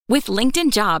With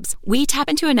LinkedIn Jobs, we tap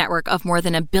into a network of more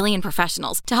than 1 billion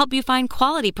professionals to help you find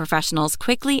quality professionals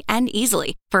quickly and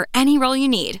easily for any role you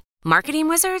need. Marketing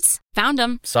wizards? Found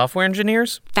them. Software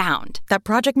engineers? Found. That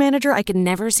project manager I could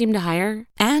never seem to hire?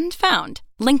 And found.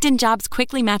 LinkedIn Jobs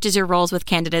quickly matches your roles with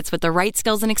candidates with the right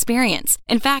skills and experience.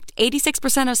 In fact,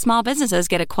 86% of small businesses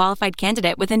get a qualified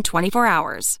candidate within 24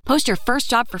 hours. Post your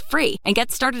first job for free and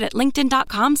get started at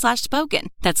linkedin.com/spoken.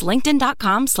 That's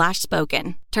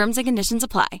linkedin.com/spoken. Terms and conditions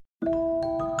apply.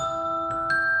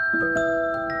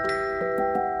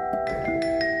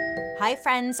 Hi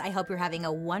friends, I hope you're having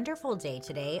a wonderful day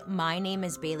today. My name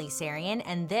is Bailey Sarian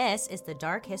and this is the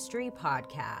Dark History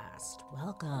Podcast.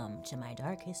 Welcome to my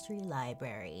Dark History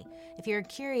Library. If you're a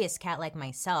curious cat like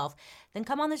myself, then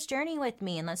come on this journey with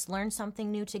me and let's learn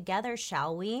something new together,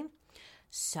 shall we?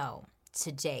 So,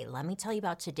 today, let me tell you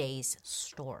about today's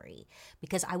story.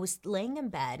 Because I was laying in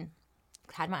bed,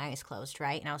 had my eyes closed,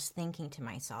 right? And I was thinking to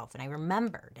myself, and I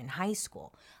remembered in high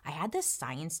school, I had this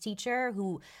science teacher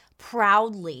who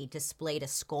proudly displayed a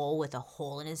skull with a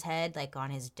hole in his head, like on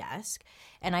his desk.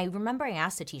 And I remember I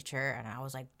asked the teacher, and I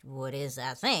was like, what is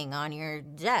that thing on your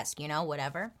desk,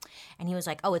 whatever. And he was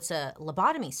like, oh, it's a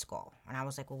lobotomy skull. And I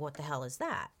was like, well, what the hell is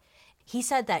that? He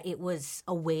said that it was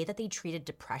a way that they treated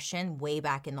depression way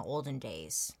back in the olden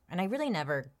days. And I really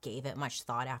never gave it much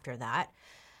thought after that.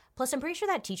 Plus, I'm pretty sure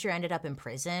that teacher ended up in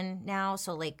prison now.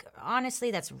 So,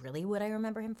 honestly, that's really what I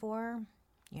remember him for.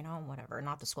 Whatever,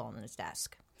 not the skull on his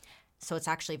desk. So it's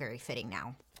actually very fitting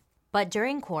now. But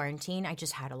during quarantine, I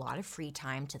just had a lot of free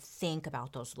time to think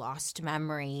about those lost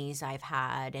memories I've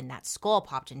had, and that skull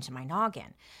popped into my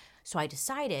noggin. So I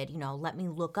decided, let me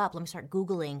start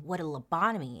Googling what a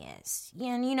lobotomy is.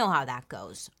 Yeah, and you know how that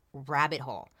goes. Rabbit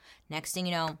hole. Next thing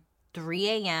you know, 3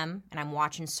 a.m., and I'm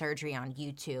watching surgery on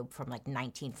YouTube from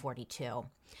 1942.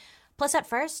 Plus, at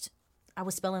first, I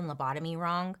was spelling lobotomy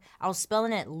wrong. I was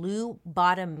spelling it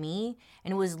Lobotomy,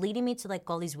 and it was leading me to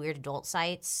all these weird adult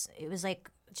sites. It was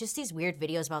just these weird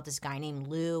videos about this guy named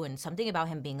Lou and something about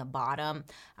him being a bottom.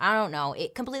 I don't know.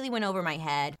 It completely went over my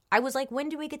head. I was like, when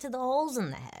do we get to the holes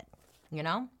in the head?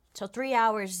 So 3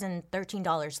 hours and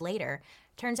 $13 later,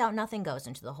 turns out nothing goes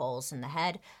into the holes in the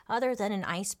head other than an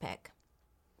ice pick.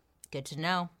 Good to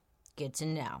know. Good to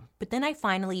know. But then I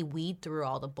finally weed through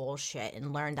all the bullshit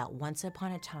and learned that once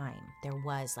upon a time, there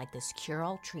was this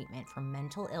cure-all treatment for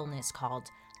mental illness called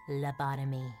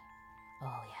lobotomy.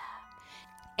 Oh,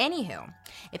 yeah. Anywho,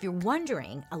 if you're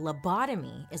wondering, a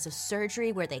lobotomy is a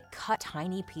surgery where they cut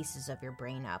tiny pieces of your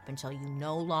brain up until you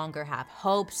no longer have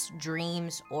hopes,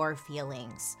 dreams, or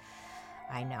feelings.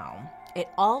 I know. It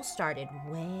all started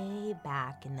way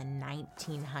back in the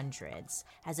 1900s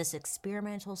as this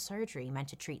experimental surgery meant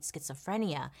to treat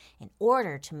schizophrenia in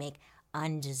order to make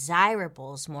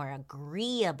undesirables more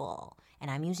agreeable. And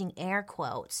I'm using air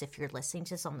quotes if you're listening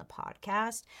to this on the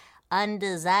podcast.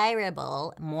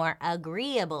 Undesirable, more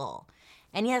agreeable.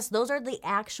 And yes, those are the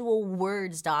actual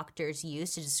words doctors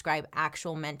use to describe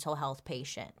actual mental health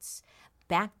patients.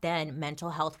 Back then,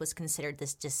 mental health was considered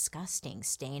this disgusting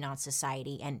stain on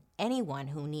society, and anyone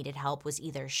who needed help was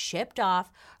either shipped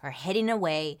off or hidden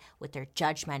away with their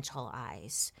judgmental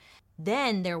eyes.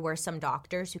 Then there were some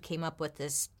doctors who came up with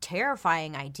this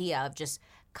terrifying idea of just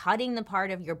cutting the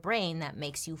part of your brain that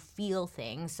makes you feel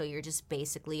things, so you're just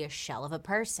basically a shell of a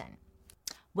person.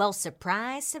 Well,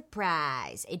 surprise,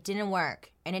 surprise, it didn't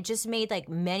work. And it just made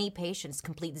many patients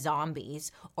complete zombies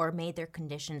or made their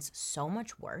conditions so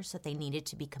much worse that they needed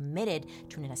to be committed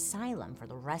to an asylum for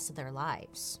the rest of their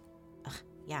lives. Ugh,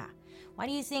 yeah. Why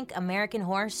do you think American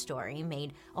Horror Story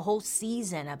made a whole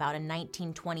season about a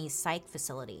 1920s psych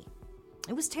facility?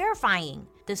 It was terrifying.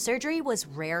 The surgery was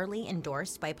rarely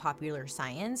endorsed by popular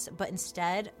science, but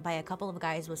instead by a couple of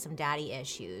guys with some daddy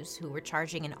issues who were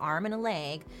charging an arm and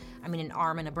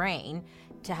a brain,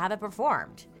 to have it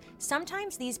performed.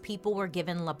 Sometimes these people were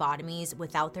given lobotomies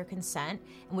without their consent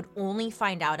and would only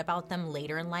find out about them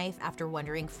later in life after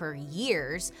wondering for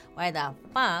years why the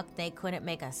fuck they couldn't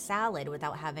make a salad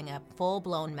without having a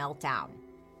full-blown meltdown.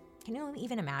 Can you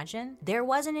even imagine? There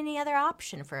wasn't any other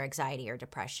option for anxiety or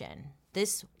depression.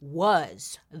 This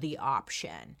was the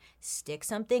option. Stick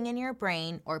something in your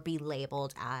brain or be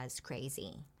labeled as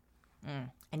crazy.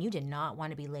 And you did not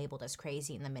want to be labeled as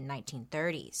crazy in the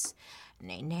mid-1930s.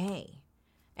 Nay.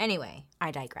 Anyway,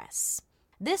 I digress.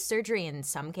 This surgery in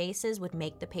some cases would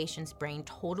make the patient's brain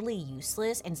totally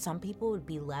useless, and some people would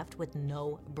be left with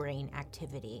no brain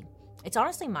activity. It's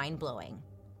honestly mind-blowing.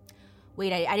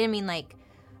 Wait, I didn't mean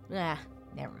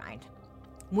never mind.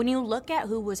 When you look at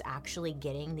who was actually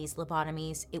getting these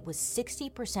lobotomies, it was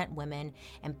 60% women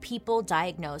and people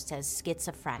diagnosed as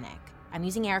schizophrenic. I'm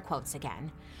using air quotes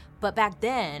again. But back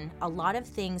then, a lot of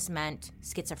things meant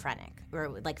schizophrenic,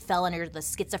 or like fell under the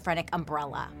schizophrenic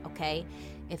umbrella, okay?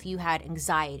 If you had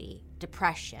anxiety,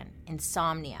 depression,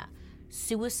 insomnia,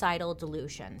 suicidal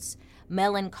delusions,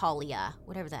 melancholia,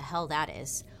 whatever the hell that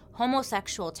is,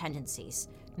 homosexual tendencies,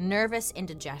 nervous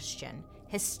indigestion,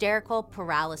 hysterical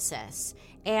paralysis,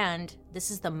 and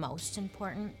this is the most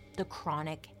important, the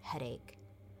chronic headache.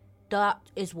 That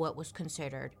is what was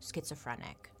considered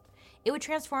schizophrenic. It would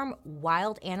transform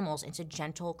wild animals into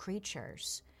gentle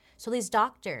creatures. So these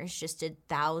doctors just did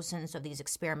thousands of these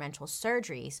experimental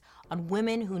surgeries on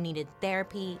women who needed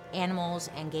therapy, animals,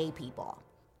 and gay people.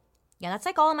 Yeah, that's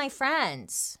like all of my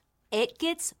friends. It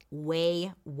gets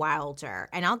way wilder,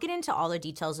 and I'll get into all the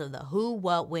details of the who,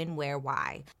 what, when, where,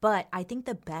 why. But I think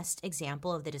the best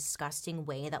example of the disgusting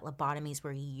way that lobotomies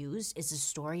were used is the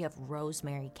story of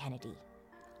Rosemary Kennedy.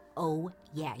 Oh,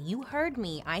 yeah, you heard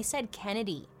me. I said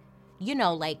Kennedy. You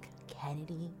know, like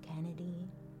Kennedy.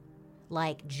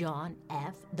 Like John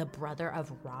F., the brother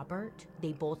of Robert.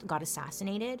 They both got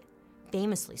assassinated.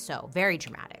 Famously so. Very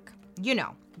dramatic. You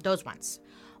know, those ones.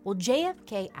 Well,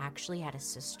 JFK actually had a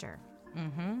sister.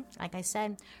 Like I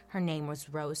said, her name was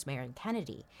Rosemary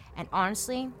Kennedy. And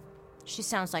honestly, she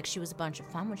sounds like she was a bunch of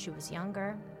fun when she was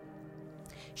younger.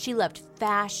 She loved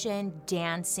fashion,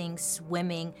 dancing,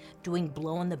 swimming, doing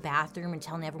blow in the bathroom and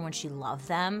telling everyone she loved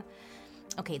them.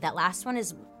 Okay, that last one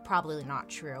is probably not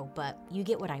true, but you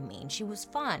get what I mean. She was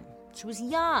fun. She was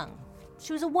young.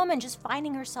 She was a woman just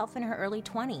finding herself in her early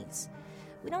 20s.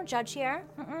 We don't judge here.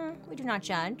 We do not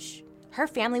judge. Her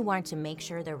family wanted to make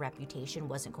sure their reputation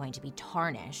wasn't going to be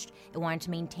tarnished. It wanted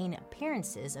to maintain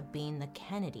appearances of being the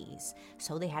Kennedys,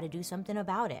 so they had to do something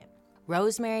about it.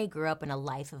 Rosemary grew up in a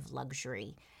life of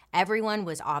luxury. Everyone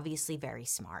was obviously very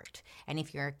smart. And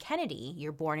if you're a Kennedy,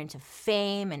 you're born into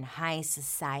fame and high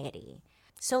society.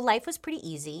 So life was pretty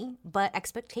easy, but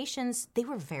expectations, they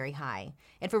were very high.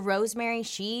 And for Rosemary,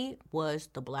 she was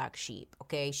the black sheep,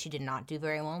 okay? She did not do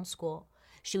very well in school.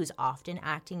 She was often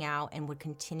acting out and would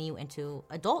continue into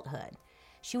adulthood.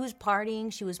 She was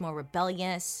partying, she was more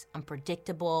rebellious,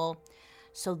 unpredictable.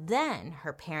 So then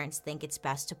her parents think it's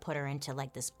best to put her into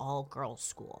like this all-girls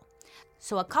school.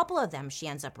 So a couple of them she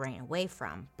ends up running away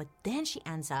from, but then she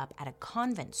ends up at a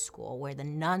convent school where the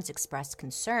nuns expressed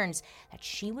concerns that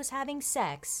she was having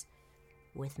sex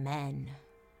with men.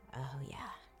 Oh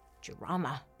yeah,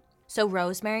 drama. So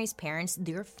Rosemary's parents,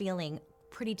 they're feeling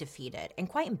pretty defeated and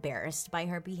quite embarrassed by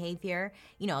her behavior,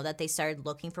 that they started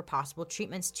looking for possible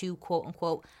treatments to quote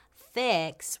unquote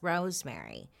fix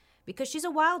Rosemary because she's a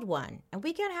wild one and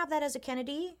we can't have that as a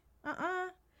Kennedy.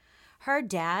 Her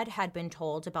dad had been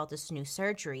told about this new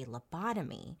surgery,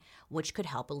 lobotomy, which could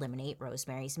help eliminate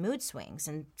Rosemary's mood swings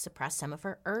and suppress some of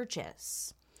her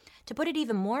urges. To put it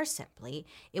even more simply,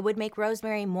 it would make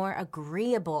Rosemary more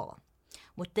agreeable.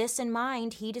 With this in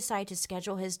mind, he decided to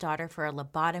schedule his daughter for a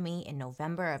lobotomy in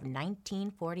November of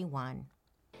 1941.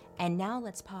 And now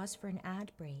let's pause for an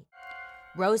ad break.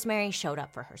 Rosemary showed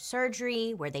up for her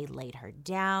surgery, where they laid her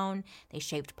down, they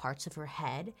shaved parts of her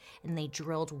head, and they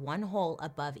drilled one hole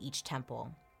above each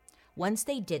temple. Once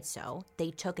they did so,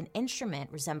 they took an instrument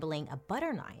resembling a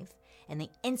butter knife, and they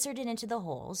inserted it into the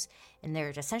holes, and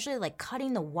they're essentially like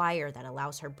cutting the wire that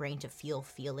allows her brain to feel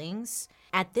feelings.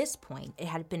 At this point, it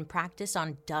had been practiced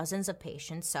on dozens of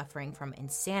patients suffering from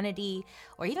insanity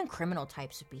or even criminal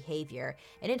types of behavior,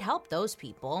 and it helped those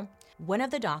people. One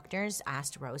of the doctors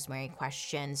asked Rosemary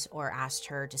questions or asked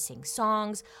her to sing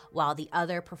songs while the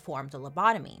other performed the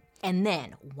lobotomy. And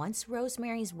then, once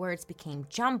Rosemary's words became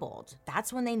jumbled,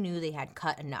 that's when they knew they had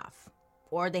cut enough,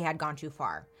 or they had gone too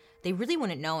far. They really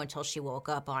wouldn't know until she woke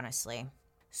up, honestly.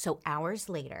 So hours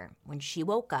later, when she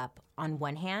woke up, on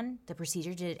one hand, the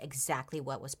procedure did exactly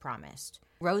what was promised.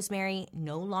 Rosemary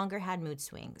no longer had mood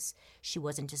swings. She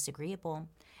wasn't disagreeable,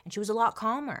 and she was a lot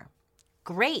calmer.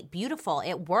 Great, beautiful,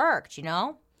 it worked,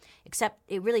 Except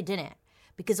it really didn't.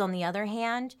 Because on the other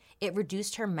hand, it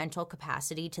reduced her mental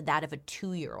capacity to that of a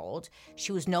 2-year-old.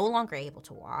 She was no longer able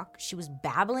to walk. She was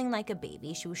babbling like a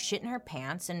baby. She was shitting her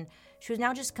pants, and she was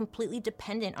now just completely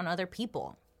dependent on other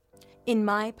people. In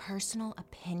my personal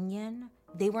opinion,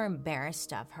 they were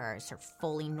embarrassed of her as her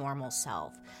fully normal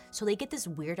self. So they get this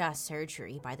weird-ass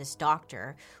surgery by this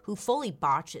doctor who fully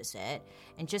botches it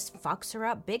and just fucks her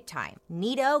up big time.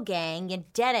 Neato, gang, you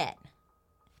did it.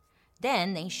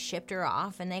 Then they shipped her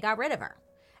off and they got rid of her.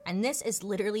 And this is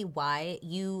literally why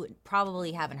you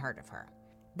probably haven't heard of her.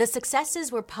 The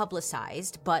successes were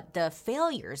publicized, but the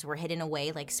failures were hidden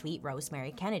away like sweet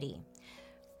Rosemary Kennedy.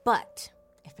 But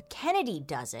if a Kennedy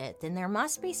does it, then there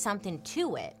must be something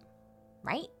to it,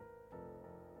 right?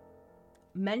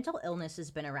 mental illness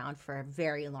has been around for a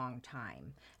very long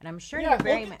time. And I'm sure Yeah, you're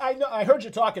very... I know. I heard you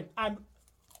talking.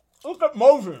 Look at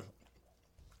Moses.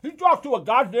 He talked to a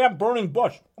goddamn burning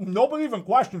bush. Nobody even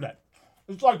questioned it.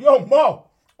 It's like, yo, Mo.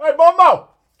 Hey, Mo.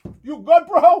 You good,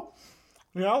 bro?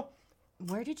 You know?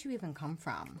 Where did you even come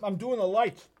from? I'm doing the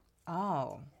lights.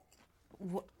 Oh.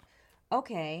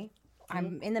 Okay.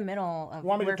 I'm in the middle of...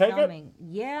 Want me to take filming. it?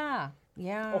 Yeah.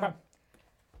 Okay.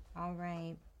 All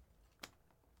right.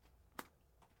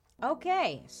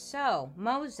 Okay, so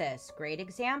Moses, great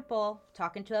example,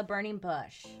 talking to a burning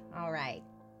bush. All right.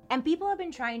 And people have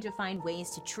been trying to find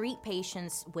ways to treat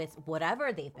patients with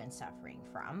whatever they've been suffering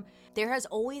from. There has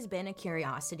always been a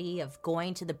curiosity of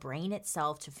going to the brain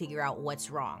itself to figure out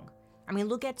what's wrong. I mean,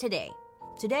 look at today.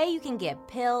 Today you can get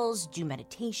pills, do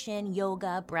meditation,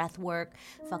 yoga, breath work,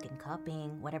 fucking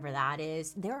cupping, whatever that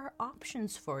is. There are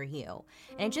options for you.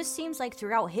 And it just seems like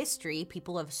throughout history,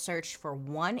 people have searched for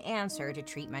one answer to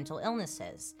treat mental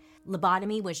illnesses.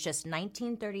 Lobotomy was just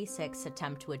 1936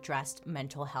 attempt to address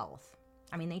mental health.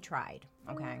 I mean, they tried,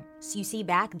 okay? So you see,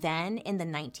 back then in the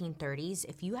 1930s,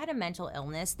 if you had a mental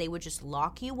illness, they would just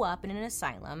lock you up in an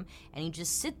asylum and you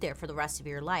just sit there for the rest of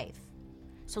your life.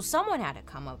 So someone had to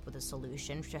come up with a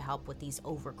solution to help with these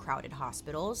overcrowded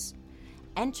hospitals.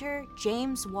 Enter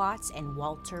James Watts and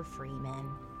Walter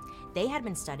Freeman. They had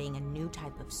been studying a new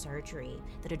type of surgery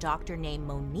that a doctor named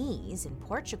Moniz in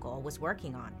Portugal was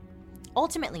working on.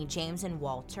 Ultimately, James and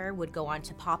Walter would go on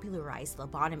to popularize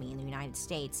lobotomy in the United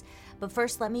States. But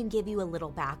first, let me give you a little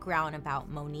background about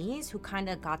Moniz, who kind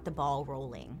of got the ball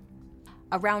rolling.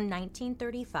 Around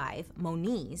 1935,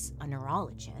 Moniz, a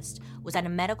neurologist, was at a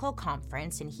medical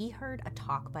conference and he heard a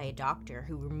talk by a doctor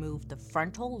who removed the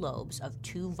frontal lobes of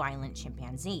two violent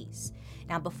chimpanzees.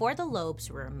 Now, before the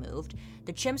lobes were removed,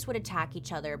 the chimps would attack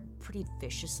each other pretty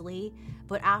viciously,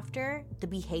 but after, the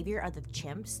behavior of the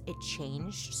chimps, it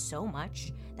changed so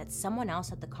much that someone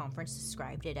else at the conference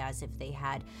described it as if they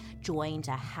had joined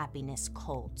a happiness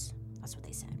cult. That's what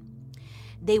they said.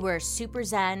 They were super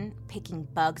zen, picking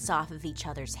bugs off of each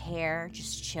other's hair,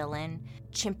 just chilling,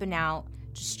 chimping out,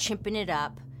 just chimping it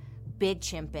up, big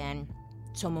chimping.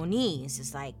 So Moniz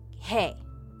is like, hey,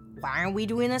 why aren't we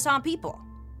doing this on people?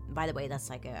 By the way,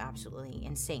 that's like an absolutely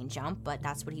insane jump, but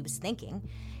that's what he was thinking.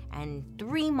 And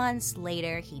 3 months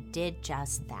later, he did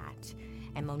just that.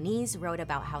 And Moniz wrote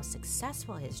about how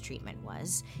successful his treatment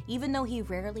was, even though he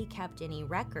rarely kept any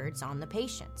records on the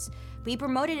patients. But he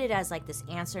promoted it as like this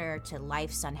answer to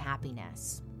life's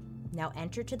unhappiness. Now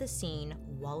enter to the scene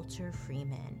Walter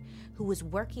Freeman, who was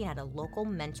working at a local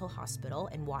mental hospital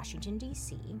in Washington,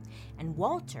 D.C. And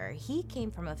Walter, he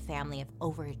came from a family of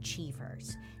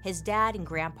overachievers. His dad and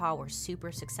grandpa were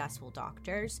super successful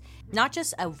doctors, not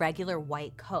just a regular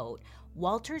white coat.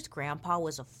 Walter's grandpa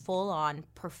was a full-on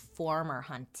performer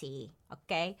huntee,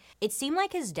 okay? It seemed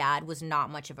like his dad was not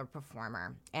much of a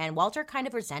performer, and Walter kind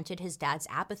of resented his dad's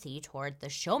apathy toward the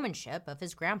showmanship of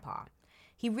his grandpa.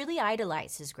 He really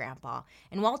idolized his grandpa,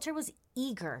 and Walter was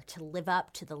eager to live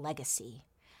up to the legacy.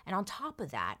 And on top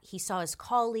of that, he saw his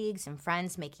colleagues and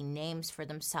friends making names for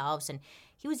themselves, and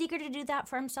he was eager to do that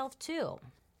for himself too.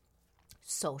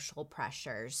 Social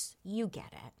pressures, you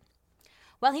get it.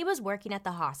 While he was working at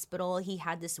the hospital, he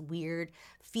had this weird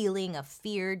feeling of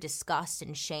fear, disgust,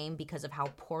 and shame because of how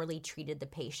poorly treated the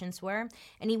patients were,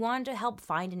 and he wanted to help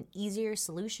find an easier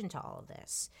solution to all of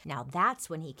this. Now that's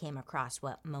when he came across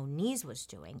what Moniz was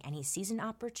doing, and he sees an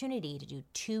opportunity to do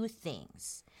two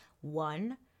things.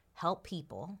 One, help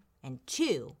people, and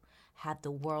two, have the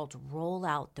world roll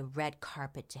out the red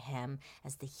carpet to him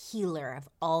as the healer of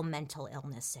all mental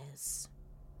illnesses.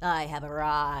 I have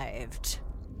arrived.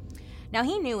 Now,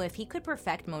 he knew if he could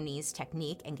perfect Moniz's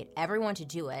technique and get everyone to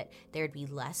do it, there'd be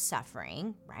less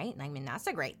suffering, right? I mean, that's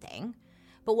a great thing.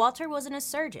 But Walter wasn't a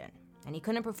surgeon, and he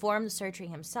couldn't perform the surgery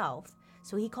himself,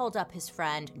 so he called up his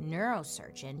friend,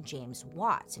 neurosurgeon James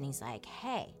Watts, and he's like,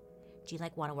 hey, do you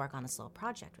want to work on this little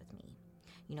project with me?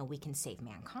 You know, we can save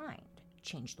mankind,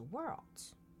 change the world.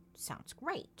 Sounds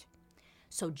great.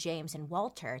 So James and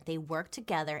Walter, they worked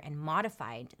together and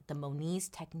modified the Moniz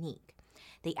technique.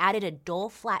 They added a dull,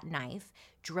 flat knife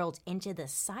drilled into the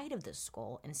side of the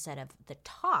skull instead of the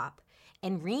top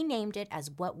and renamed it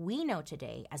as what we know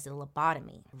today as the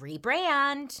lobotomy.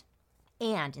 Rebrand!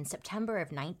 And in September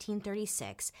of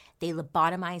 1936, they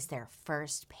lobotomized their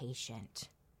first patient.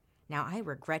 Now, I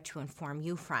regret to inform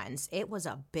you, friends, it was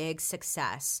a big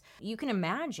success. You can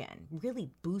imagine, really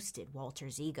boosted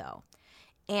Walter's ego.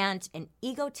 And an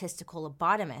egotistical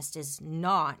lobotomist is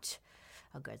not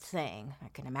a good thing, I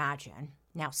can imagine.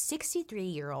 Now,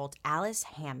 63-year-old Alice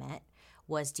Hammett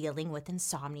was dealing with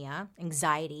insomnia,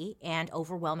 anxiety, and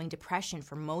overwhelming depression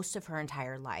for most of her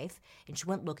entire life, and she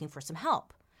went looking for some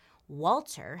help.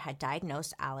 Walter had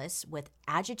diagnosed Alice with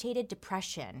agitated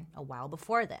depression a while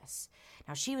before this.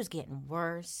 Now, she was getting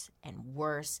worse and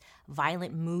worse,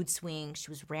 violent mood swings. She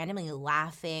was randomly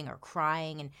laughing or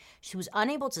crying, and she was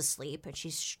unable to sleep, and she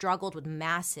struggled with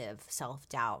massive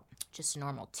self-doubt. Just a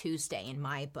normal Tuesday in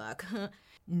my book.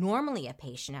 Normally, a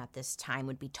patient at this time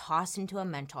would be tossed into a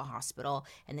mental hospital,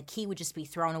 and the key would just be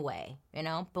thrown away,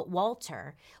 But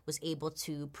Walter was able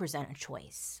to present a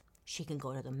choice. She can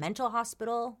go to the mental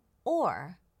hospital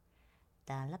or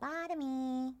the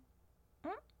lobotomy.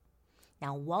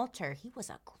 Now, Walter, he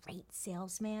was a great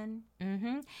salesman,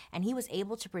 and he was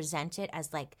able to present it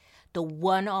as like the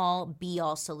one-all,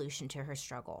 be-all solution to her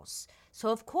struggles. So,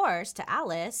 of course, to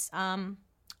Alice,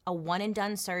 a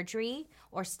one-and-done surgery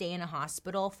or stay in a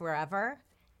hospital forever,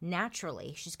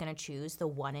 naturally, she's going to choose the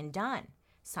one-and-done.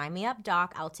 Sign me up,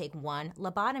 doc. I'll take one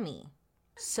lobotomy.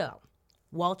 So,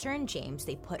 Walter and James,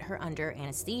 they put her under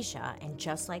anesthesia, and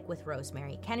just like with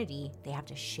Rosemary Kennedy, they have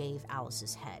to shave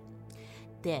Alice's head.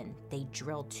 Then they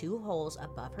drill 2 holes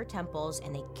above her temples,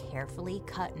 and they carefully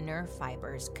cut nerve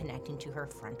fibers connecting to her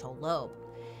frontal lobe.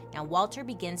 Now, Walter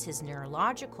begins his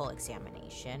neurological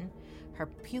examination. Her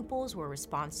pupils were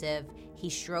responsive. He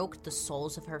stroked the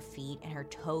soles of her feet, and her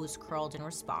toes curled in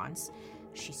response.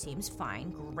 She seems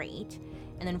fine, great.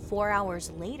 And then 4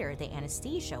 hours later, the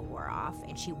anesthesia wore off,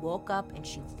 and she woke up and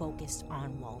she focused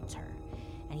on Walter.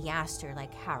 And he asked her,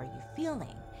 how are you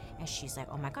feeling? And she's like,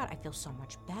 oh my God, I feel so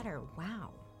much better.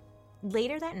 Wow.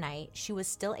 Later that night, she was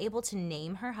still able to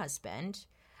name her husband.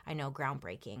 I know,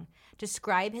 groundbreaking.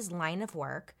 Describe his line of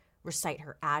work, recite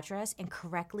her address, and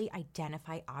correctly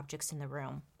identify objects in the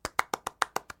room.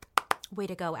 Way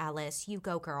to go, Alice. You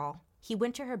go, girl. He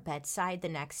went to her bedside the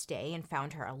next day and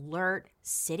found her alert,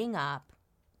 sitting up.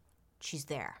 She's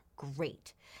there.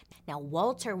 Great. Now,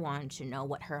 Walter wanted to know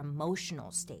what her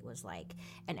emotional state was like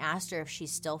and asked her if she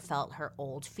still felt her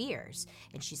old fears.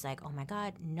 And she's like, oh my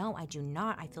God, no, I do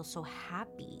not. I feel so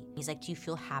happy. He's like, do you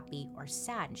feel happy or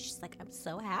sad? And she's like, I'm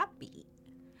so happy.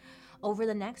 Over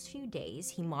the next few days,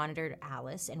 he monitored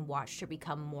Alice and watched her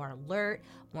become more alert,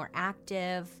 more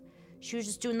active. She was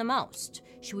just doing the most.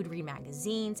 She would read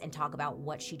magazines and talk about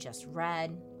what she just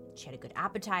read. She had a good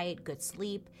appetite, good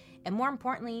sleep, and more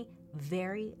importantly,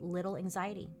 very little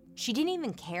anxiety. She didn't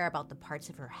even care about the parts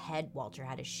of her head Walter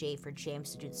had to shave for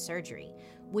James to do the surgery,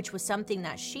 which was something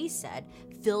that she said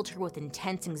filled her with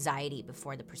intense anxiety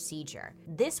before the procedure.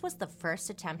 This was the first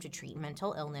attempt to treat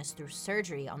mental illness through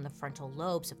surgery on the frontal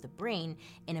lobes of the brain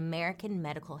in American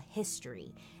medical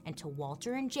history, and to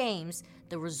Walter and James,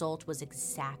 the result was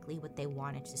exactly what they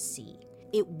wanted to see.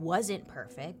 It wasn't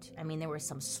perfect. I mean, there was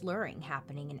some slurring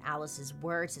happening in Alice's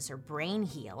words as her brain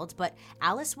healed, but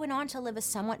Alice went on to live a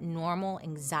somewhat normal,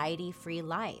 anxiety-free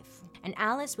life. And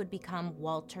Alice would become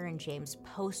Walter and James'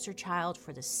 poster child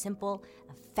for the simple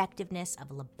effectiveness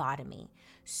of lobotomy,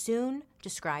 soon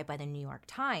described by the New York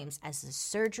Times as the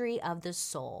surgery of the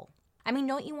soul. I mean,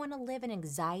 don't you want to live an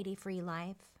anxiety-free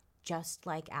life, just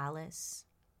like Alice?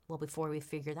 Well, before we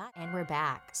figure that, and we're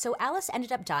back. So Alice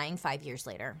ended up dying 5 years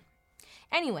later.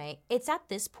 Anyway, it's at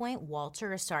this point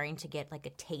Walter is starting to get a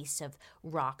taste of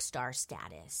rock star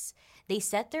status. They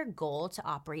set their goal to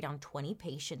operate on 20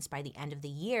 patients by the end of the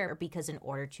year because in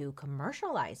order to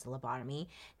commercialize the lobotomy,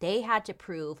 they had to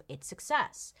prove its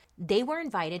success. They were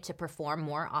invited to perform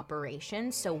more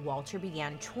operations, so Walter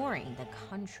began touring the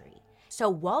country. So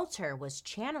Walter was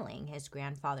channeling his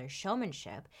grandfather's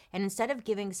showmanship, and instead of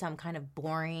giving some kind of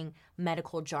boring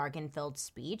medical jargon-filled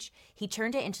speech, he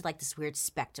turned it into this weird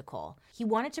spectacle. He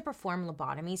wanted to perform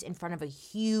lobotomies in front of a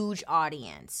huge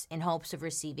audience in hopes of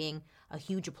receiving a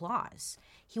huge applause.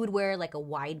 He would wear a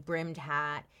wide-brimmed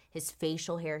hat, his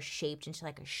facial hair shaped into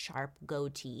a sharp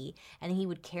goatee, and he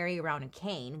would carry around a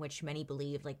cane, which many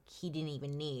believe he didn't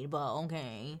even need, but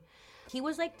okay. He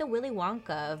was the Willy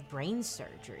Wonka of brain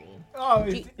surgery. Oh,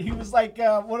 he was one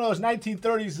of those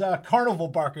 1930s carnival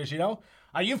barkers,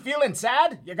 Are you feeling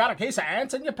sad? You got a case of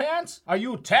ants in your pants? Are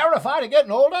you terrified of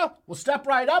getting older? Well, step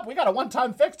right up. We got a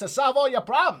one-time fix to solve all your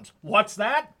problems. What's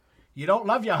that? You don't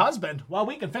love your husband? Well,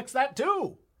 we can fix that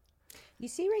too. You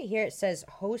see right here it says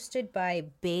hosted by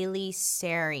Bailey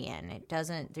Sarian.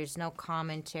 There's no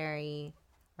commentary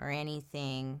or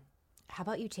anything. How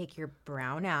about you take your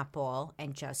brown apple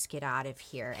and just get out of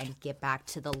here and get back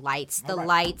to the lights? The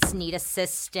lights need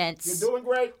assistance. You're doing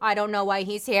great. I don't know why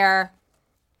he's here.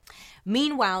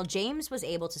 Meanwhile, James was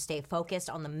able to stay focused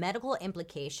on the medical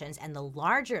implications and the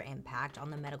larger impact on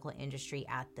the medical industry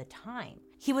at the time.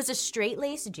 He was a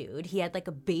straight-laced dude. He had like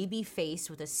a baby face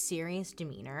with a serious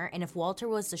demeanor. And if Walter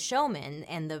was the showman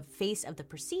and the face of the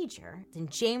procedure, then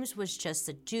James was just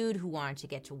a dude who wanted to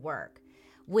get to work.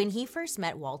 When he first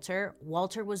met Walter,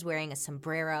 Walter was wearing a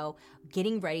sombrero,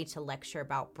 getting ready to lecture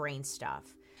about brain stuff.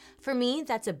 For me,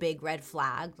 that's a big red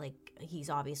flag, like he's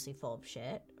obviously full of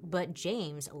shit. But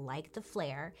James liked the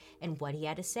flair and what he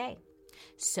had to say.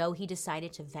 So he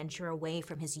decided to venture away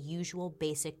from his usual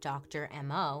basic doctor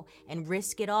MO and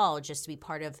risk it all just to be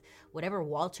part of whatever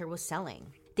Walter was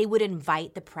selling. They would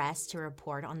invite the press to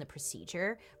report on the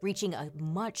procedure, reaching a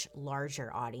much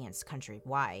larger audience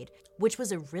countrywide, which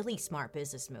was a really smart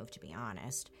business move, to be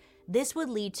honest. This would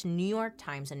lead to New York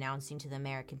Times announcing to the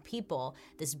American people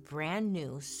this brand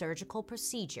new surgical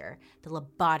procedure, the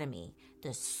lobotomy,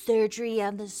 the surgery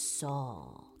of the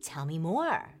soul. Tell me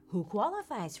more. Who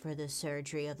qualifies for the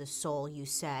surgery of the soul, you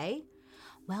say?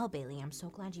 Well, Bailey, I'm so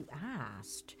glad you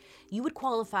asked. You would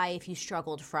qualify if you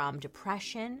struggled from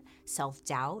depression,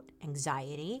 self-doubt,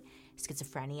 anxiety,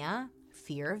 schizophrenia,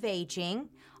 fear of aging,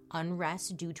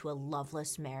 unrest due to a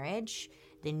loveless marriage.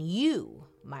 Then you,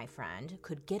 my friend,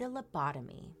 could get a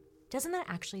lobotomy. Doesn't that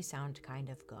actually sound kind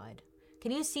of good?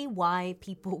 Can you see why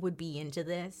people would be into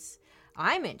this?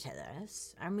 I'm into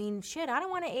this. I mean, shit, I don't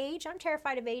want to age. I'm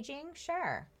terrified of aging.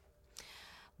 Sure.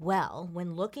 Well,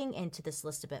 when looking into this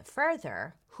list a bit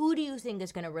further, who do you think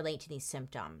is going to relate to these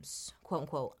symptoms? Quote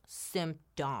unquote,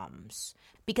 symptoms.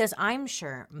 Because I'm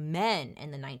sure men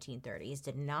in the 1930s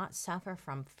did not suffer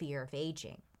from fear of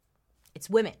aging. It's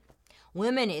women.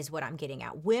 Women is what I'm getting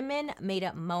at. Women made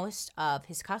up most of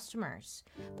his customers.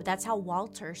 But that's how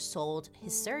Walter sold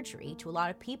his surgery to a lot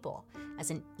of people as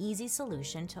an easy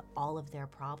solution to all of their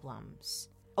problems.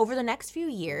 Over the next few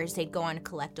years, they'd go on to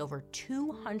collect over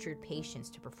 200 patients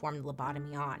to perform the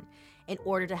lobotomy on in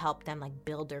order to help them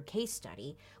build their case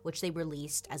study, which they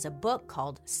released as a book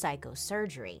called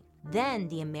Psychosurgery. Then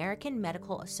the American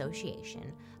Medical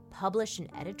Association published an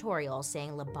editorial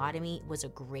saying lobotomy was a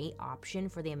great option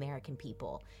for the American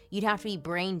people. You'd have to be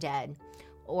brain dead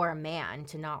or a man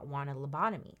to not want a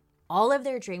lobotomy. All of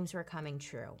their dreams were coming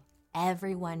true.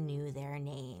 Everyone knew their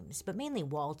names, but mainly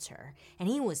Walter, and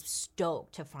he was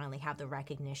stoked to finally have the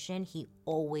recognition he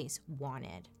always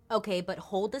wanted. Okay, but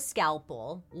hold the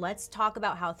scalpel. Let's talk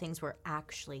about how things were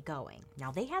actually going.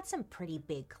 Now, they had some pretty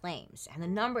big claims, and the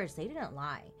numbers, they didn't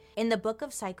lie. In the book of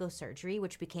Psychosurgery,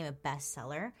 which became a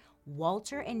bestseller,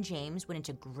 Walter and James went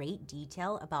into great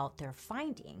detail about their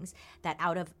findings that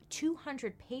out of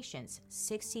 200 patients,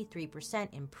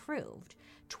 63% improved,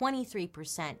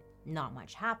 23% not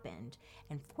much happened,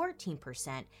 and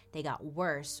 14% they got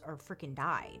worse or freaking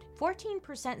died.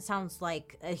 14% sounds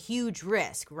like a huge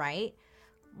risk, right?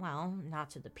 Well,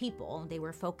 not to the people. They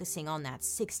were focusing on that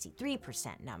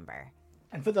 63% number.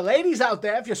 And for the ladies out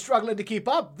there, if you're struggling to keep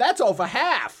up, that's over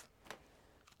half.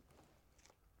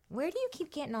 Where do you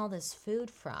keep getting all this food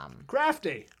from?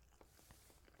 Crafty.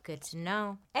 Good to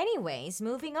know. Anyways,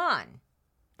 moving on.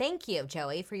 Thank you,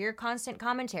 Joey, for your constant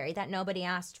commentary that nobody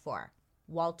asked for.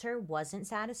 Walter wasn't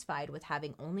satisfied with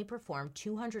having only performed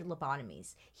 200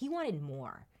 lobotomies. He wanted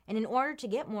more. And in order to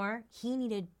get more, he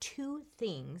needed two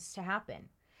things to happen.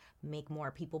 Make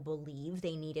more people believe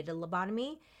they needed a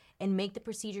lobotomy and make the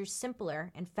procedure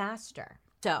simpler and faster.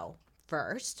 So,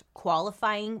 first,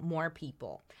 qualifying more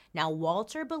people. Now,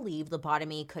 Walter believed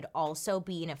lobotomy could also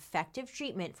be an effective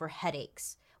treatment for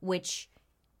headaches, which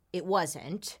it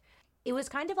wasn't. It was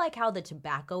kind of like how the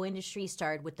tobacco industry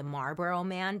started with the Marlboro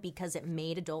Man because it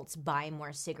made adults buy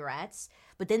more cigarettes.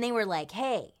 But then they were like,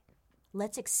 hey,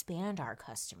 let's expand our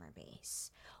customer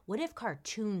base. What if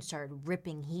cartoons started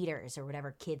ripping heaters or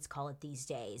whatever kids call it these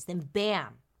days? Then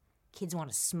bam, kids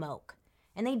want to smoke.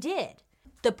 And they did.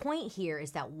 The point here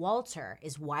is that Walter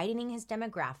is widening his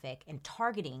demographic and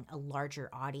targeting a larger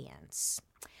audience.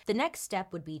 The next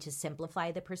step would be to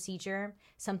simplify the procedure,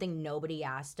 something nobody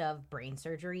asked of brain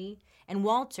surgery. And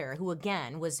Walter, who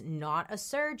again was not a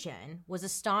surgeon, was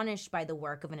astonished by the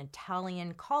work of an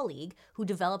Italian colleague who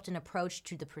developed an approach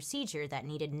to the procedure that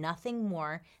needed nothing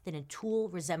more than a tool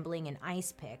resembling an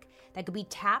ice pick that could be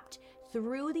tapped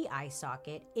through the eye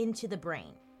socket into the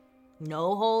brain.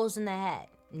 No holes in the head,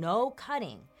 no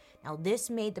cutting. Now, this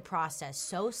made the process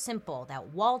so simple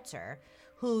that Walter,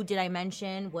 who, did I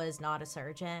mention, was not a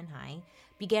surgeon,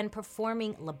 began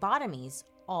performing lobotomies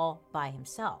all by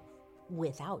himself,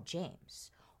 without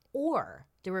James, or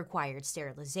the required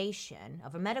sterilization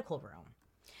of a medical room.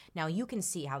 Now, you can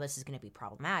see how this is going to be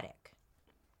problematic.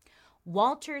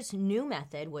 Walter's new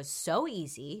method was so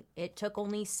easy, it took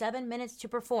only 7 minutes to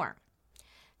perform.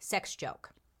 sex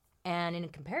joke. And in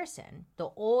comparison, the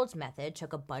old method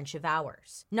took a bunch of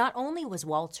hours. Not only was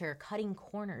Walter cutting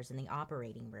corners in the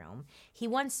operating room, he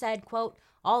once said, quote,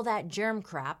 all that germ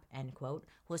crap, end quote,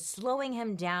 was slowing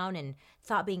him down and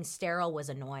thought being sterile was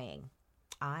annoying.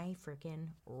 I freaking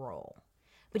roll.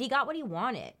 But he got what he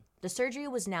wanted. The surgery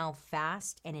was now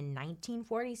fast, and in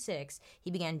 1946,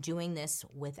 he began doing this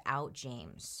without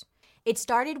James. It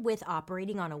started with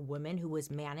operating on a woman who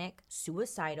was manic,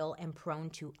 suicidal, and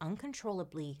prone to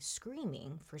uncontrollably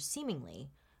screaming for seemingly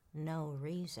no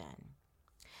reason.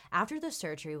 After the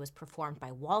surgery was performed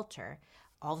by Walter,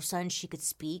 all of a sudden she could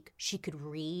speak, she could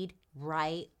read,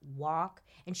 write, walk,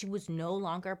 and she was no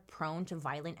longer prone to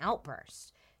violent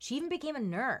outbursts. She even became a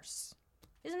nurse.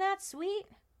 Isn't that sweet?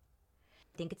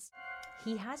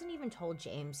 He hasn't even told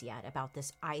James yet about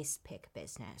this ice pick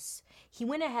business. He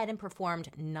went ahead and performed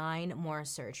 9 more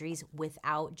surgeries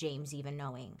without James even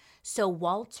knowing. So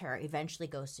Walter eventually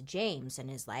goes to James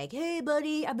and is like, hey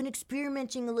buddy, I've been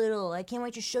experimenting a little. I can't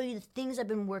wait to show you the things I've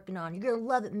been working on. You're gonna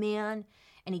love it, man.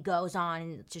 And he goes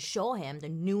on to show him the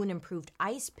new and improved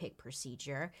ice pick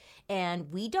procedure.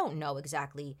 And we don't know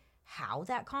exactly how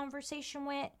that conversation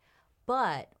went,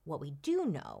 but what we do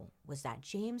know was that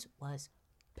James was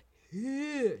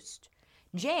pissed.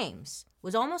 James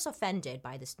was almost offended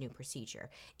by this new procedure.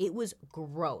 It was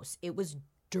gross. It was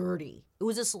dirty. It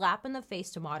was a slap in the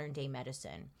face to modern day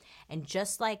medicine. And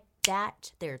just like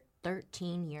that, their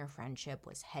 13-year friendship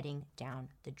was heading down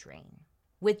the drain.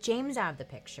 With James out of the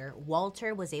picture,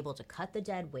 Walter was able to cut the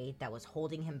dead weight that was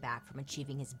holding him back from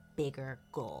achieving his bigger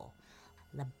goal.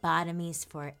 Lobotomies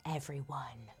for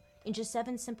everyone. In just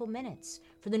 7 simple minutes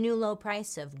for the new low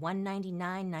price of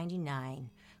 $199.99.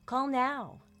 Call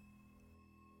now.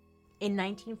 In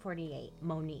 1948,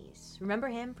 Moniz, remember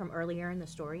him from earlier in the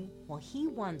story? Well, he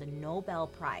won the Nobel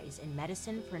Prize in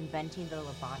Medicine for inventing the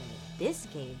lobotomy. This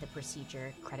gave the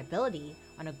procedure credibility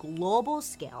on a global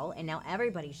scale, and now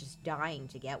everybody's just dying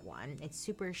to get one. It's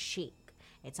super chic.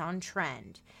 It's on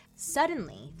trend.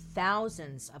 Suddenly,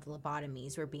 thousands of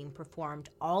lobotomies were being performed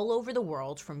all over the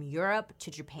world, from Europe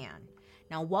to Japan.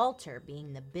 Now, Walter,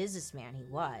 being the businessman he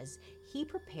was, he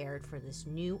prepared for this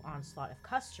new onslaught of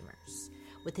customers.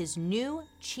 With his new,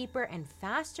 cheaper, and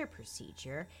faster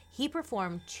procedure, he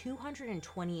performed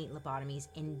 228 lobotomies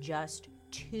in just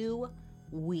 2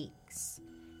 weeks.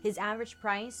 His average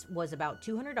price was about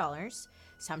 $200,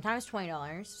 sometimes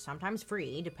 $20, sometimes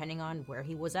free, depending on where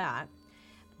he was at.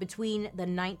 Between the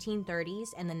 1930s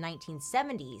and the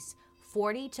 1970s,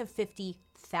 40 to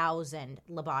 50,000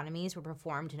 lobotomies were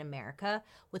performed in America,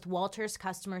 with Walter's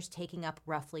customers taking up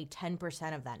roughly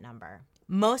 10% of that number.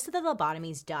 Most of the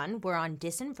lobotomies done were on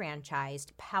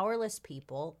disenfranchised, powerless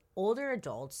people, older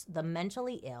adults, the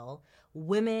mentally ill,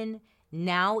 women,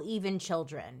 now even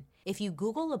children. If you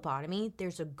Google lobotomy,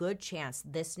 there's a good chance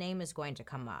this name is going to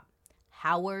come up.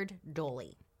 Howard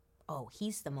Doley. Oh,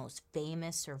 he's the most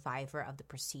famous survivor of the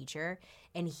procedure,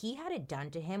 and he had it done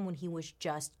to him when he was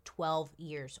just 12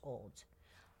 years old.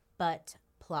 But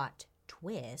plot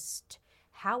twist,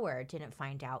 Howard didn't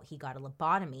find out he got a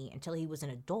lobotomy until he was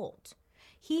an adult.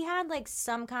 He had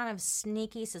some kind of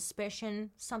sneaky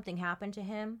suspicion something happened to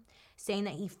him, saying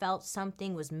that he felt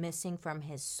something was missing from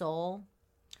his soul.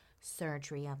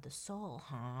 Surgery of the soul,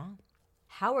 huh?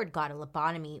 Howard got a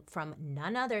lobotomy from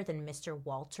none other than Mr.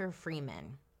 Walter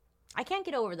Freeman. I can't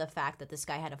get over the fact that this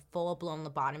guy had a full-blown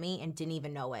lobotomy and didn't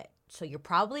even know it. So you're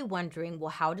probably wondering,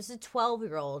 well, how does a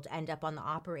 12-year-old end up on the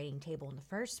operating table in the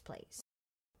first place?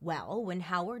 Well, when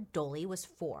Howard Doley was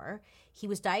 4, he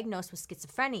was diagnosed with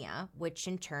schizophrenia, which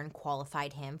in turn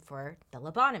qualified him for the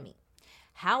lobotomy.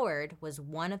 Howard was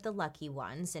one of the lucky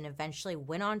ones and eventually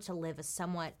went on to live a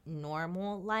somewhat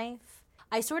normal life.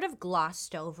 I sort of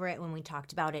glossed over it when we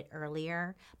talked about it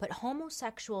earlier, but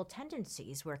homosexual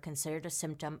tendencies were considered a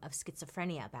symptom of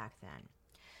schizophrenia back then.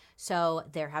 So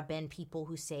there have been people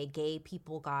who say gay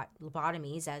people got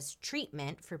lobotomies as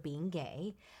treatment for being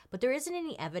gay, but there isn't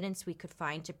any evidence we could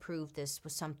find to prove this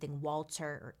was something Walter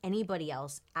or anybody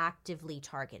else actively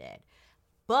targeted.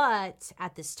 But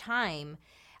at this time,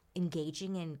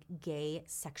 engaging in gay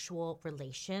sexual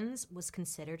relations was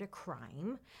considered a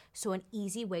crime. So an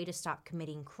easy way to stop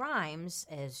committing crimes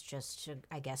is just to,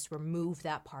 remove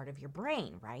that part of your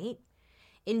brain, right?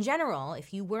 In general,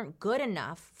 if you weren't good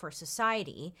enough for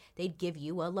society, they'd give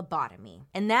you a lobotomy.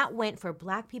 And that went for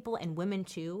Black people and women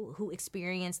too, who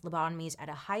experienced lobotomies at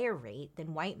a higher rate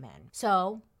than white men.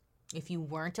 So if you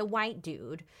weren't a white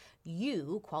dude,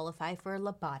 you qualify for a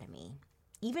lobotomy.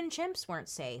 Even chimps weren't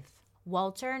safe.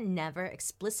 Walter never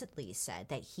explicitly said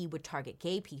that he would target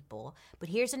gay people, but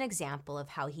here's an example of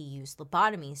how he used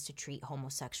lobotomies to treat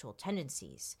homosexual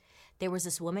tendencies. There was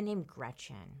this woman named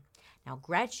Gretchen. Now,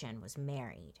 Gretchen was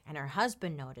married, and her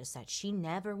husband noticed that she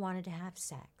never wanted to have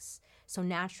sex. So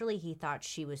naturally, he thought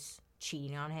she was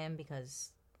cheating on him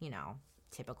because,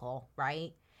 typical,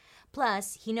 right?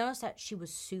 Plus, he noticed that she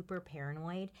was super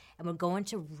paranoid and would go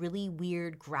into really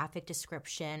weird graphic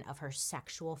description of her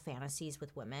sexual fantasies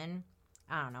with women.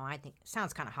 I don't know, I think it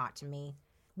sounds kind of hot to me.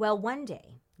 Well, one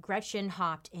day, Gretchen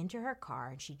hopped into her car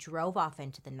and she drove off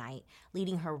into the night,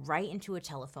 leading her right into a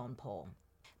telephone pole.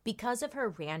 Because of her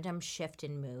random shift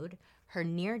in mood, her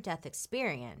near-death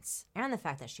experience, and the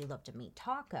fact that she loved to meet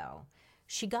Taco,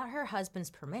 she got her husband's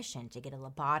permission to get a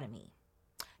lobotomy.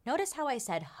 Notice how I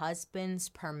said husband's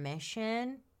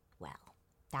permission? Well,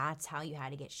 that's how you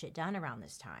had to get shit done around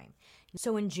this time.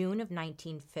 So in June of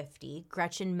 1950,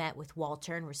 Gretchen met with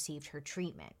Walter and received her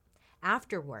treatment.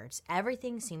 Afterwards,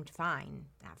 everything seemed fine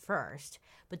at first,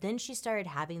 but then she started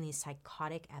having these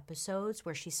psychotic episodes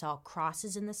where she saw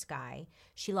crosses in the sky,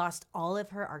 she lost all of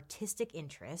her artistic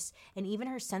interests, and even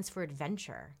her sense for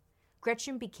adventure.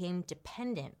 Gretchen became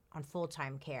dependent on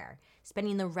full-time care,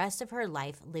 spending the rest of her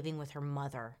life living with her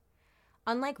mother.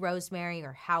 Unlike Rosemary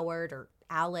or Howard or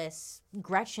Alice,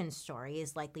 Gretchen's story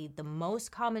is likely the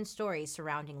most common story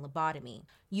surrounding lobotomy.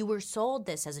 You were sold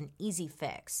this as an easy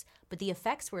fix, but the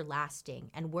effects were lasting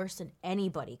and worse than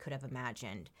anybody could have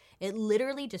imagined. It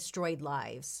literally destroyed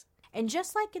lives. And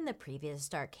just like in the previous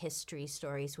dark history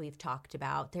stories we've talked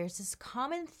about, there's this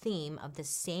common theme of the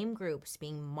same groups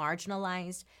being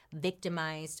marginalized,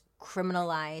 victimized,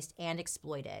 criminalized, and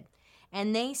exploited.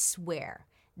 And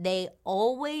they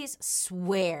always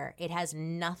swear it has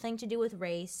nothing to do with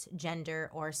race, gender,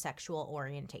 or sexual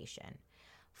orientation.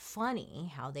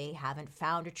 Funny how they haven't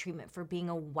found a treatment for being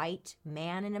a white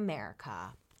man in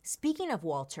America. Speaking of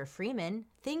Walter Freeman,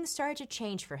 things started to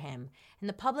change for him and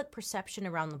the public perception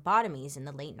around lobotomies in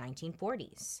the late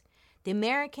 1940s. The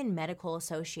American Medical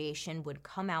Association would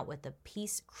come out with a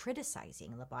piece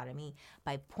criticizing lobotomy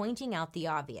by pointing out the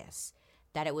obvious,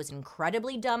 that it was an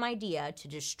incredibly dumb idea to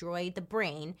destroy the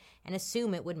brain and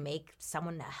assume it would make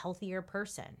someone a healthier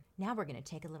person. Now we're going to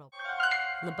take a little...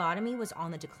 Lobotomy was on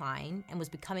the decline and was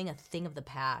becoming a thing of the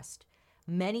past.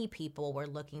 Many people were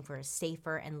looking for a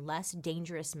safer and less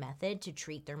dangerous method to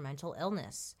treat their mental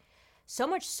illness. So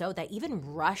much so that even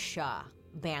Russia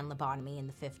banned lobotomy in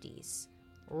the 50s.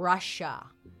 Russia.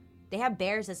 They have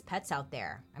bears as pets out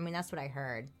there. I mean, that's what I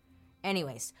heard.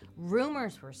 Anyways,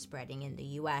 rumors were spreading in the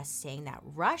US saying that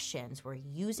Russians were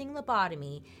using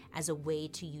lobotomy as a way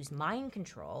to use mind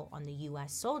control on the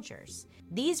US soldiers.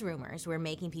 These rumors were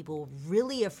making people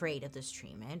really afraid of this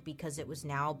treatment because it was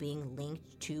now being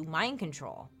linked to mind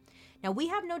control. Now, we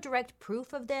have no direct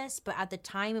proof of this, but at the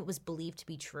time it was believed to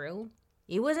be true.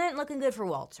 It wasn't looking good for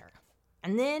Walter.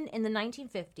 And then in the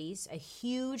 1950s, a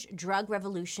huge drug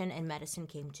revolution in medicine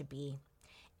came to be.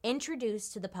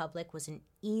 Introduced to the public was an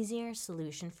easier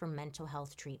solution for mental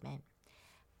health treatment.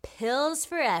 Pills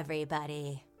for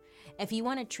everybody. If you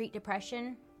want to treat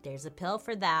depression, there's a pill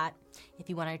for that.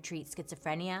 If you want to treat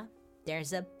schizophrenia,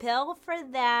 there's a pill for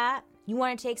that. You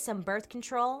want to take some birth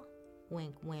control?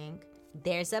 Wink, wink.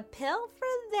 There's a pill for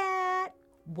that.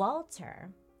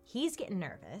 Walter, he's getting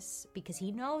nervous because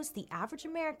he knows the average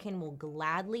American will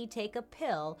gladly take a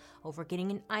pill over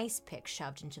getting an ice pick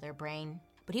shoved into their brain.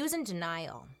 But he was in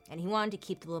denial, and he wanted to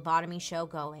keep the lobotomy show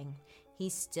going. He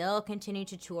still continued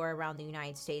to tour around the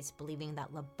United States, believing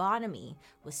that lobotomy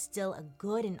was still a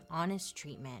good and honest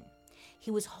treatment.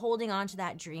 He was holding on to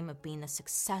that dream of being the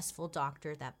successful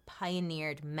doctor that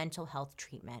pioneered mental health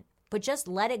treatment. But just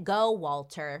let it go,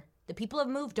 Walter. The people have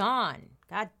moved on.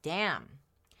 God damn.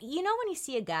 You know when you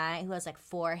see a guy who has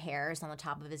 4 hairs on the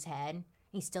top of his head, and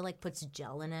he still puts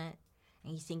gel in it?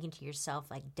 And you're thinking to yourself,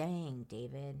 dang,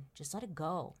 David, just let it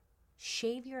go.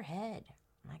 Shave your head.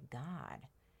 My God.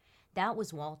 That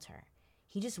was Walter.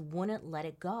 He just wouldn't let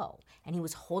it go. And he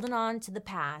was holding on to the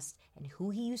past and who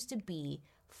he used to be,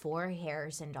 4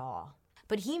 hairs and all.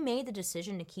 But he made the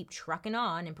decision to keep trucking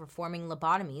on and performing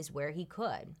lobotomies where he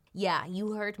could. Yeah,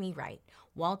 you heard me right.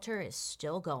 Walter is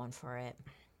still going for it.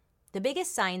 The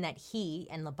biggest sign that he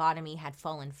and lobotomy had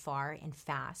fallen far and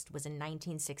fast was in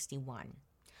 1961.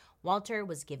 Walter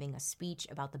was giving a speech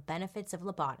about the benefits of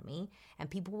lobotomy,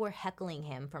 and people were heckling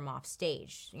him from off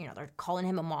stage. They're calling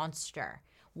him a monster,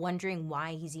 wondering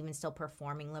why he's even still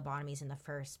performing lobotomies in the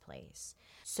first place.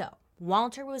 So,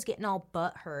 Walter was getting all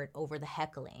butthurt over the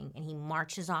heckling, and he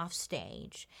marches off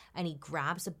stage, and he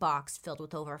grabs a box filled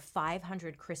with over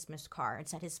 500 Christmas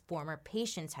cards that his former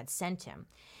patients had sent him.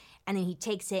 And then he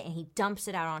takes it and he dumps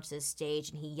it out onto the stage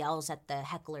and he yells at the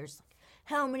hecklers,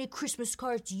 "How many Christmas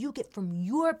cards do you get from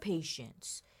your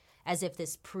patients?" As if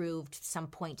this proved some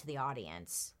point to the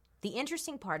audience. The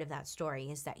interesting part of that story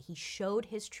is that he showed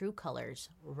his true colors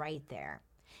right there.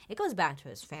 It goes back to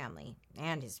his family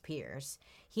and his peers.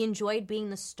 He enjoyed being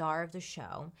the star of the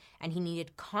show, and he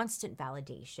needed constant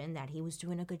validation that he was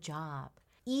doing a good job.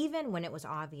 Even when it was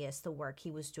obvious the work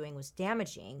he was doing was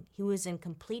damaging, he was in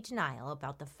complete denial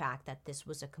about the fact that this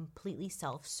was a completely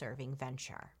self-serving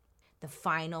venture. The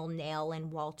final nail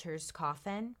in Walter's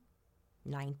coffin?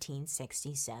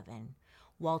 1967.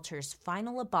 Walter's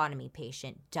final lobotomy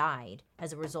patient died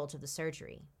as a result of the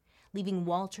surgery, leaving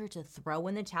Walter to throw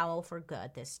in the towel for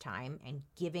good this time and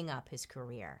giving up his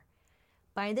career.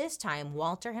 By this time,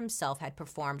 Walter himself had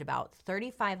performed about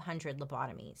 3,500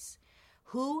 lobotomies.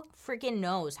 Who freaking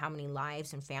knows how many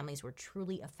lives and families were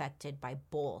truly affected by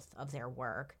both of their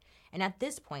work? And at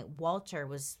this point, Walter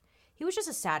was just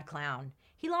a sad clown.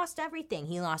 He lost everything.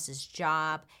 He lost his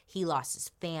job. He lost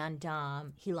his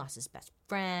fandom. He lost his best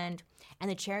friend. And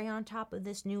the cherry on top of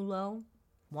this new low,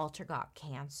 Walter got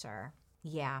cancer.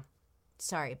 Yeah,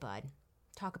 sorry, bud.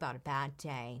 Talk about a bad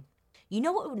day. You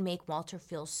know what would make Walter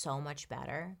feel so much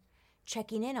better?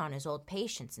 Checking in on his old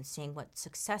patients and seeing what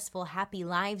successful, happy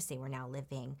lives they were now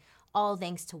living, all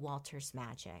thanks to Walter's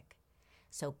magic.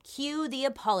 So cue the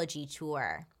apology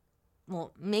tour.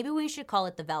 Well, maybe we should call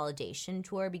it the validation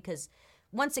tour because,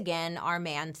 once again, our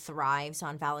man thrives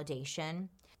on validation.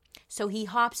 So he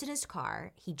hops in his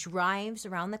car, he drives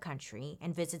around the country,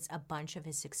 and visits a bunch of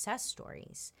his success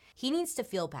stories. He needs to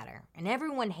feel better, and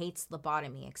everyone hates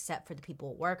lobotomy except for the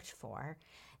people it worked for.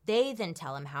 They then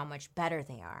tell him how much better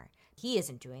they are. He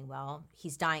isn't doing well.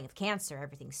 He's dying of cancer.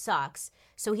 Everything sucks.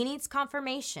 So he needs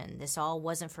confirmation this all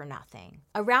wasn't for nothing.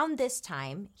 Around this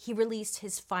time, he released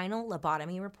his final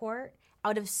lobotomy report.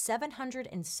 Out of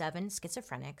 707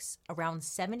 schizophrenics, around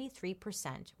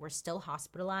 73% were still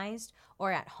hospitalized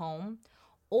or at home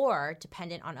or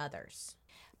dependent on others.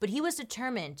 But he was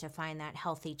determined to find that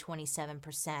healthy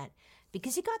 27%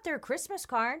 because he got their Christmas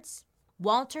cards.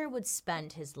 Walter would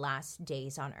spend his last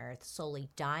days on Earth slowly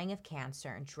dying of cancer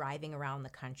and driving around the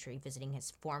country visiting his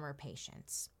former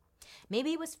patients.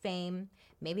 Maybe it was fame,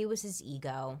 maybe it was his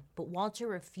ego, but Walter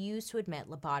refused to admit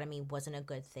lobotomy wasn't a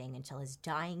good thing until his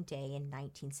dying day in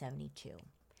 1972.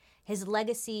 His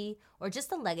legacy, or just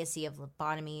the legacy of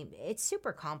lobotomy, it's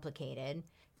super complicated.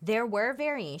 There were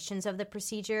variations of the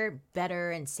procedure,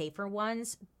 better and safer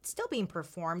ones, still being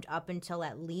performed up until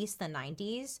at least the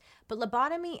 90s, but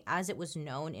lobotomy as it was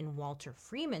known in Walter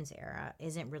Freeman's era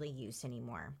isn't really used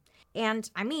anymore. And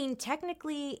I mean,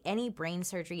 technically, any brain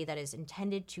surgery that is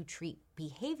intended to treat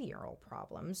behavioral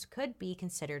problems could be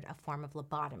considered a form of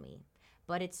lobotomy,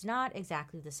 but it's not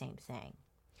exactly the same thing.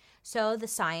 So the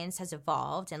science has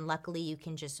evolved, and luckily you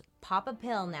can just pop a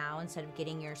pill now instead of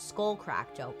getting your skull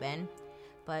cracked open.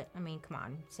 But, I mean, come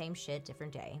on, same shit,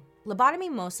 different day.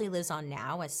 Lobotomy mostly lives on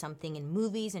now as something in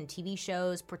movies and TV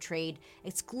shows portrayed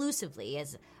exclusively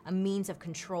as a means of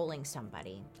controlling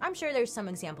somebody. I'm sure there's some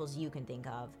examples you can think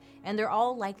of, and they're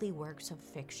all likely works of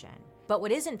fiction. But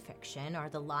what isn't fiction are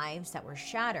the lives that were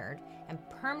shattered and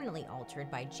permanently altered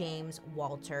by James,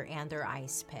 Walter, and their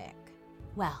ice pick.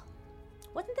 Well,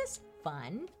 wasn't this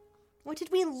fun? What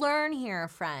did we learn here,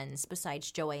 friends,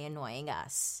 besides Joey annoying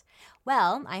us?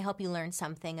 Well, I hope you learned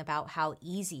something about how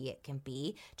easy it can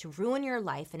be to ruin your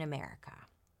life in America.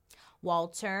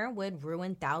 Walter would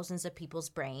ruin thousands of people's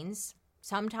brains,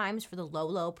 sometimes for the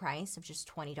low price of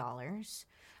just $20.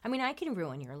 I mean, I can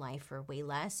ruin your life for way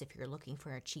less if you're looking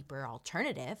for a cheaper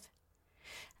alternative.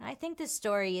 I think this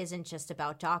story isn't just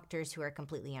about doctors who are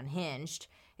completely unhinged.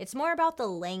 It's more about the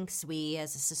lengths we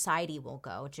as a society will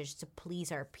go just to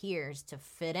please our peers to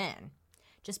fit in.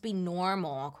 Just be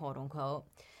normal, quote unquote,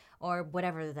 or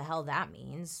whatever the hell that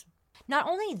means. Not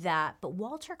only that, but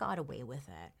Walter got away with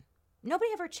it. Nobody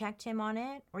ever checked him on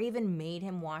it or even made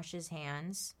him wash his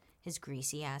hands, his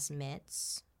greasy ass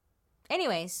mitts.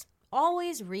 Anyways,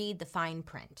 always read the fine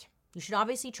print. You should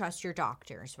obviously trust your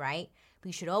doctors, right? But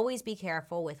you should always be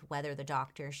careful with whether the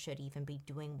doctor should even be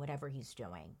doing whatever he's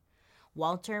doing.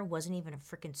 Walter wasn't even a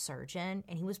freaking surgeon,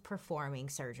 and he was performing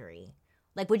surgery.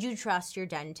 Like, would you trust your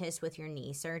dentist with your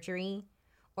knee surgery?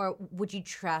 Or would you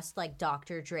trust, like,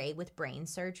 Dr. Dre with brain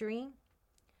surgery?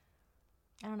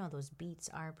 I don't know, those beats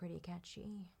are pretty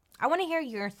catchy. I want to hear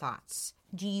your thoughts.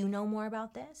 Do you know more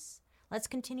about this? Let's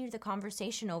continue the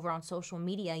conversation over on social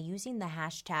media using the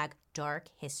hashtag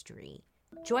 #DarkHistory.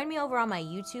 Join me over on my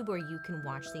YouTube where you can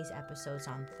watch these episodes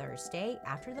on Thursday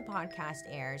after the podcast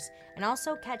airs, and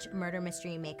also catch Murder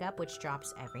Mystery Makeup, which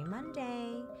drops every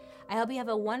Monday. I hope you have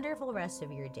a wonderful rest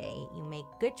of your day. You make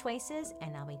good choices,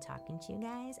 and I'll be talking to you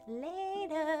guys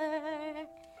later.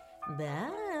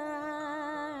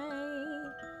 Bye.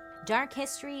 Dark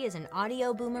History is an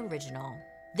Audio Boom original.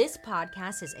 This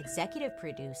podcast is executive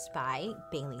produced by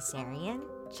Bailey Sarian,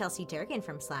 Chelsea Durgan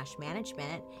from Slash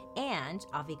Management, and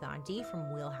Avi Gandhi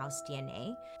from Wheelhouse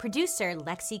DNA. Producer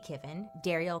Lexi Kiven,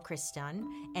 Dariel Christun,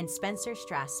 and Spencer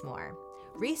Strassmore.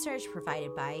 Research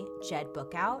provided by Jed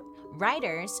Bookout.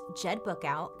 Writers Jed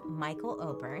Bookout, Michael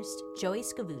Oberst, Joey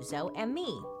Scavuzzo, and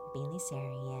me, Bailey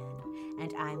Sarian.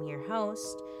 And I'm your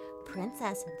host,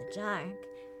 Princess of the Dark,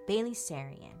 Bailey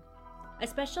Sarian. A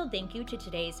special thank you to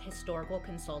today's historical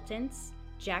consultants,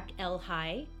 Jack L.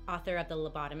 High, author of The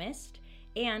Lobotomist,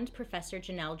 and Professor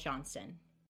Janelle Johnson.